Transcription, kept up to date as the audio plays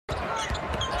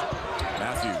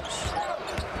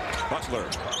Butler.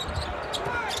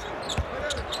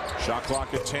 Shot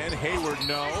clock at 10. Hayward,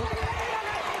 no.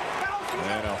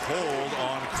 And a hold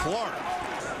on Clark.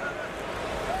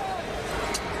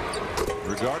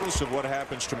 Regardless of what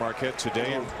happens to Marquette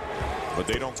today, but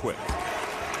they don't quit.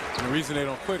 And the reason they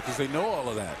don't quit because they know all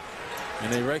of that.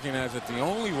 And they recognize that the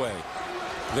only way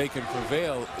they can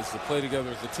prevail is to play together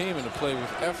as a team and to play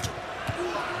with effort.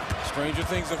 Stranger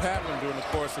things have happened during the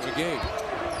course of a game.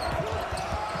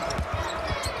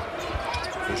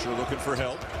 Fisher looking for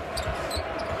help.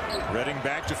 Redding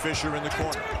back to Fisher in the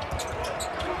corner.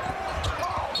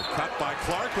 The cut by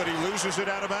Clark, but he loses it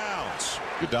out of bounds.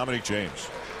 Good Dominic James.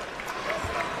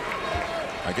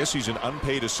 I guess he's an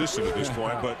unpaid assistant at this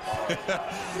point, but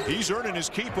he's earning his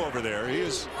keep over there.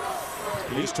 He's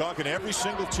talking to every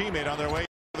single teammate on their way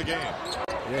to the game.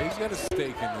 Yeah, he's got a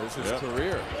stake in this, his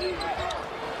career.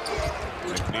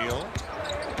 McNeil.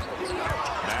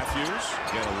 Matthews.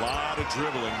 Get a lot of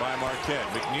dribbling by Marquette.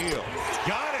 McNeil.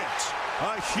 Got it!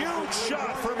 A huge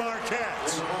shot for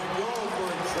Marquette.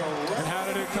 And how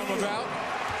did it come about?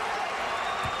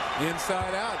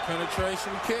 Inside out,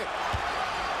 penetration kick.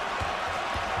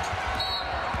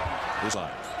 This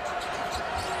line.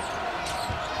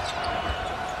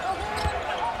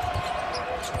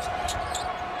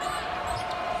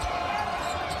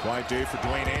 Quiet day for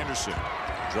Dwayne Anderson.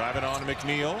 Driving on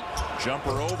McNeil.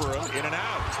 Jumper over him. In and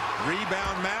out.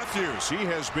 Rebound Matthews. He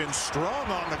has been strong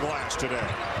on the glass today.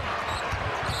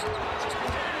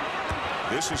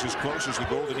 This is as close as the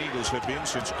Golden Eagles have been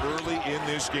since early in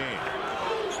this game.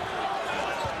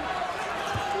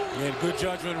 And good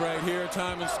judgment right here.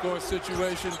 Time and score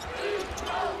situation.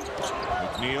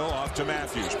 McNeil off to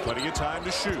Matthews. Plenty of time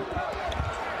to shoot.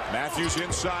 Matthews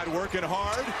inside working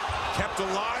hard. Kept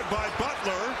alive by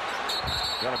Butler.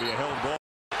 Gotta be a held ball.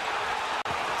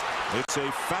 It's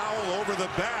a foul over the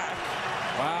back.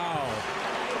 Wow.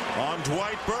 On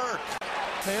Dwight Burke.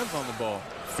 Hands on the ball.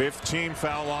 15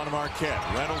 foul on Marquette.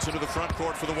 Reynolds into the front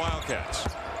court for the Wildcats.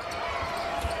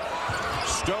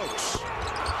 Stokes.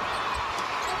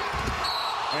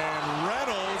 And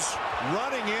Reynolds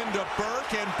running into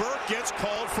Burke, and Burke gets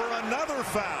called for another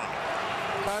foul.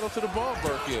 Title to the ball,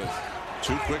 Burke is.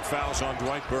 2 quick fouls on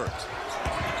Dwight Burke.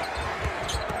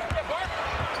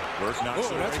 Burke knocks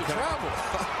it away. That's a travel.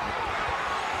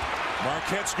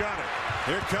 Marquette's got it.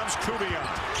 Here comes Kubiak.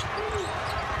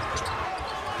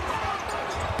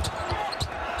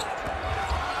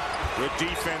 Good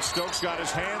defense. Stokes got his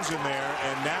hands in there,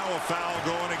 and now a foul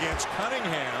going against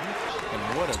Cunningham.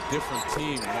 And what a different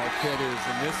team Marquette is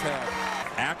in this half.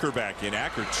 Acker back in.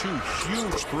 Acker 2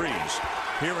 huge threes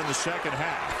here in the second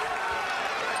half.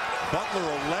 Butler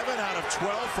 11 out of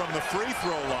 12 from the free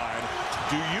throw line.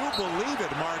 Do you believe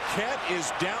it? Marquette is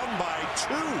down by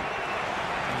 2.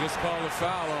 And just called a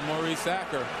foul on Maurice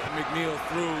Acker. McNeil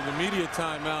threw the media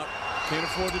timeout. Can't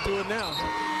afford to do it now.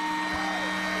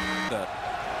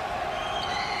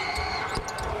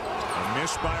 A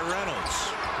miss by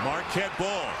Reynolds. Marquette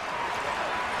ball.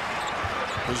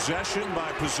 Possession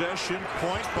by possession,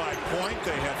 point by point.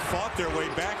 They have fought their way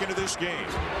back into this game.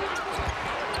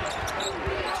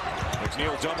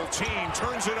 McNeil double team,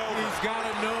 turns it over. He's got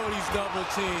to know he's double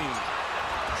teamed.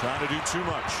 Trying to do too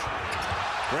much.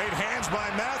 Great hands by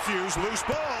Matthews, loose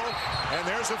ball, and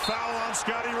there's a foul on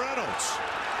Scotty Reynolds.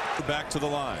 Back to the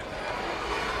line.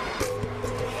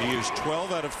 He is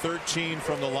 12 out of 13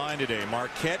 from the line today.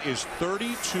 Marquette is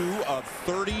 32 of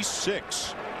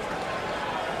 36.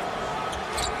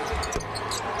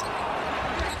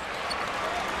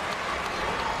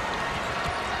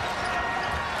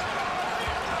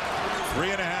 Three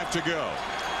and a half to go.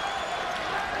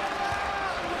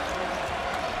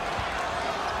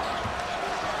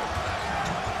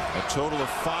 A total of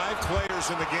 5 players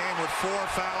in the game with 4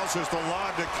 fouls as the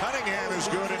lob to Cunningham is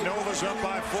good, and Nova's up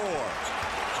by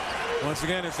 4. Once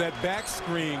again, it's that back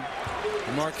screen.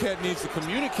 Marquette needs to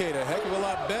communicate a heck of a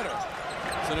lot better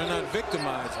so they're not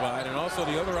victimized by it. And also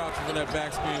the other option for that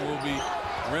back screen will be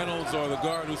Reynolds or the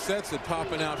guard who sets it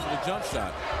popping out for the jump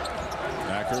shot.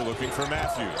 Acker looking for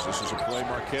Matthews. This is a play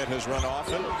Marquette has run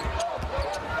often.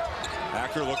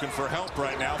 Acker looking for help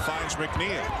right now. Finds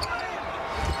McNeil.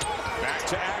 Back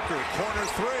to Acker. Corner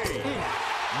 3.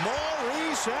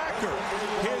 Maurice Acker.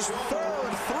 His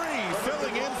 3rd 3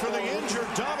 filling in for the injured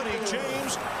Dominic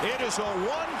James. It is a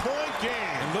 1-point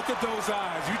game. And look at those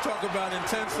eyes. You talk about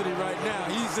intensity right now.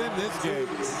 He's in this game.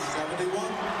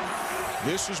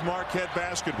 This is Marquette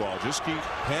basketball. Just keep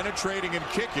penetrating and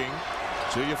kicking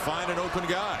till you find an open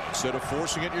guy instead of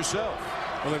forcing it yourself.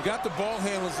 Well, they've got the ball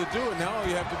handlers to do it. Now all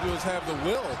you have to do is have the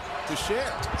will to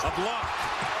share. A block.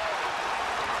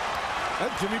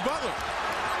 That's Jimmy Butler.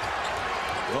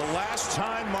 The last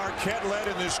time Marquette led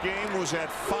in this game was at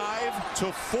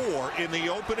 5-4 in the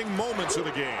opening moments of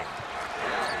the game.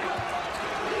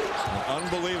 An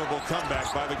unbelievable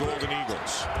comeback by the Golden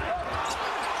Eagles.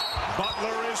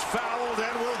 Butler is fouled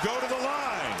and will go to the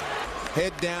line.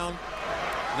 Head down,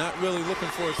 not really looking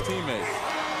for his teammate.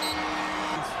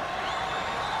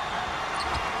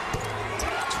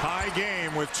 Tie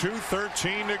game with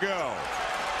 2:13 to go.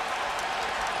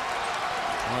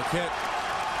 Marquette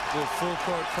with full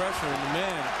court pressure, and the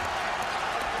man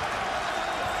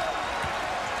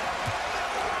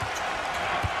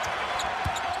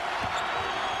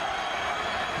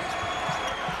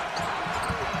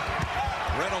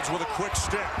Reynolds with a quick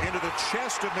step into the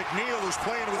chest of McNeil, who's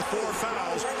playing with 4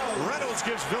 fouls. Reynolds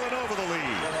gives Villanova the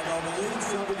lead.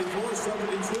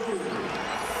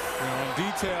 On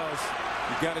details,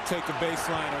 you got to take the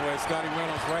baseline away. Scotty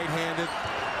Reynolds right-handed.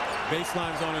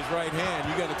 Baseline's on his right hand.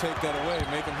 You got to take that away,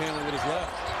 make him handle it with his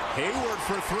left. Hayward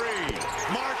for 3.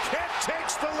 Marquette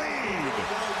takes the lead.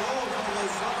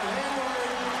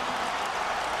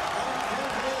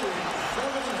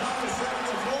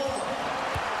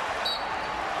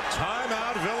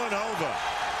 Timeout Villanova.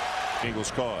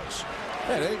 Eagles cause.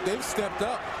 Yeah, they've stepped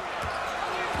up,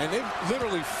 and they've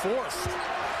literally forced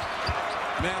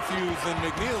Matthews and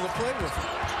McNeil to play with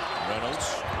him.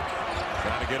 Reynolds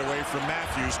trying to get away from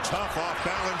Matthews. Tough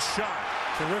off-balance shot.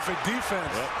 Terrific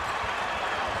defense. Yep.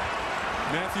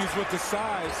 Matthews with the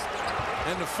size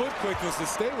and the foot quickness to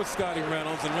stay with Scotty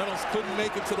Reynolds, and Reynolds couldn't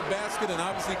make it to the basket and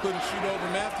obviously couldn't shoot over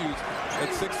Matthews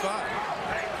at 6'5".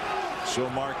 So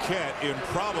Marquette in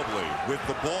probably with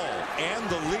the ball and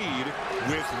the lead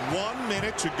with 1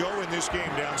 minute to go in this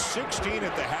game, down 16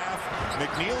 at the half.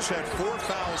 McNeil's had 4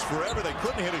 fouls forever. They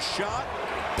couldn't hit a shot.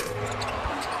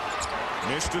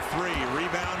 Missed a 3.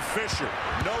 Rebound Fisher.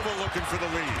 Nova looking for the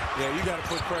lead. Yeah, you got to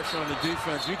put pressure on the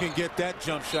defense. You can get that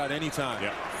jump shot anytime.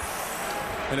 Yep.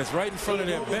 And it's right in front of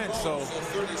their bench. So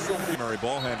primary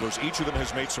ball handlers. Each of them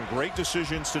has made some great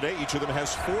decisions today. Each of them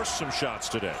has forced some shots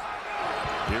today.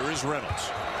 Here is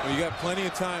Reynolds. Well, you got plenty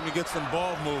of time to get some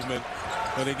ball movement.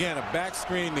 But again, a back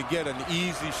screen to get an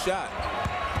easy shot.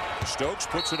 Stokes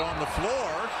puts it on the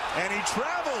floor, and he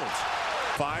traveled.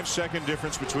 5-second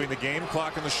difference between the game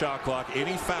clock and the shot clock.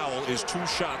 Any foul is 2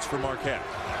 shots for Marquette.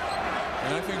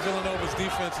 And I think Villanova's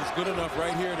defense is good enough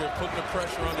right here. They're putting the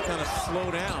pressure on to kind of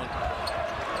slow down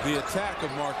the attack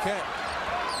of Marquette.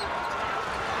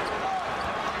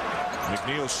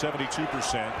 McNeil's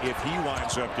 72% if he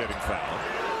winds up getting fouled.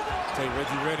 Say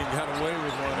Reggie Redding got away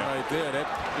with one right there. That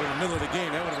in the middle of the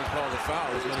game, that would have been called a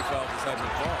foul. As many fouls as have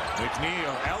been called.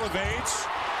 McNeil elevates.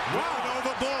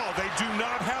 Villanova ball. They do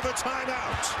not have a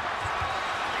timeout.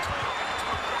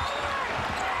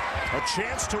 A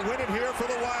chance to win it here for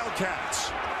the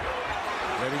Wildcats.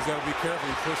 Redding's got to be careful.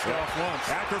 He pushed off once.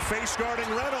 After face guarding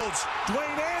Reynolds,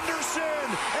 Dwayne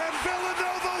Anderson, and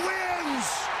Villanova wins.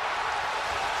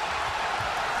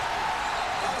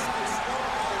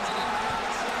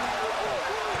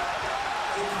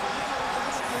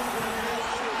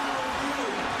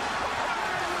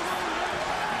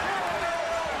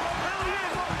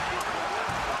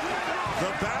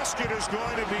 The basket is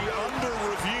going to be under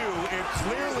review. It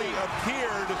clearly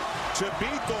appeared to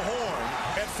beat the horn.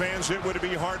 At fans, it would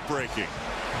be heartbreaking.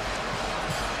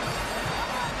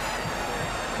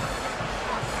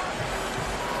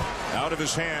 Out of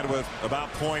his hand with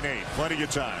about .8. Plenty of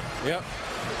time. Yep.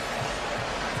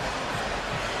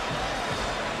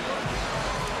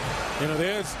 You know,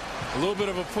 there's a little bit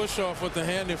of a push off with the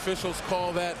hand. The officials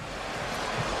call that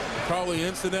probably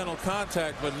incidental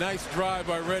contact, but nice drive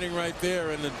by Redding right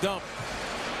there, and the dump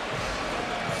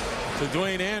to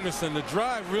Dwayne Anderson. The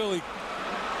drive really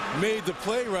made the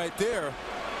play right there.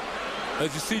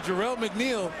 As you see, Jarrell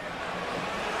McNeil,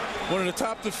 one of the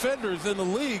top defenders in the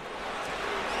league,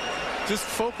 just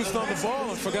focused on the ball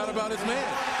and forgot about his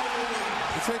man.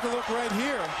 You take a look right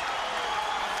here.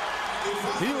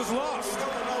 He was lost.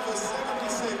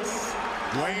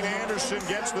 Dwayne Anderson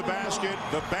gets the basket.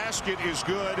 The basket is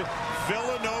good.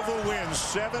 Villanova wins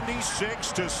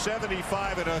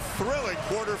 76-75 in a thrilling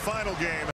quarterfinal game.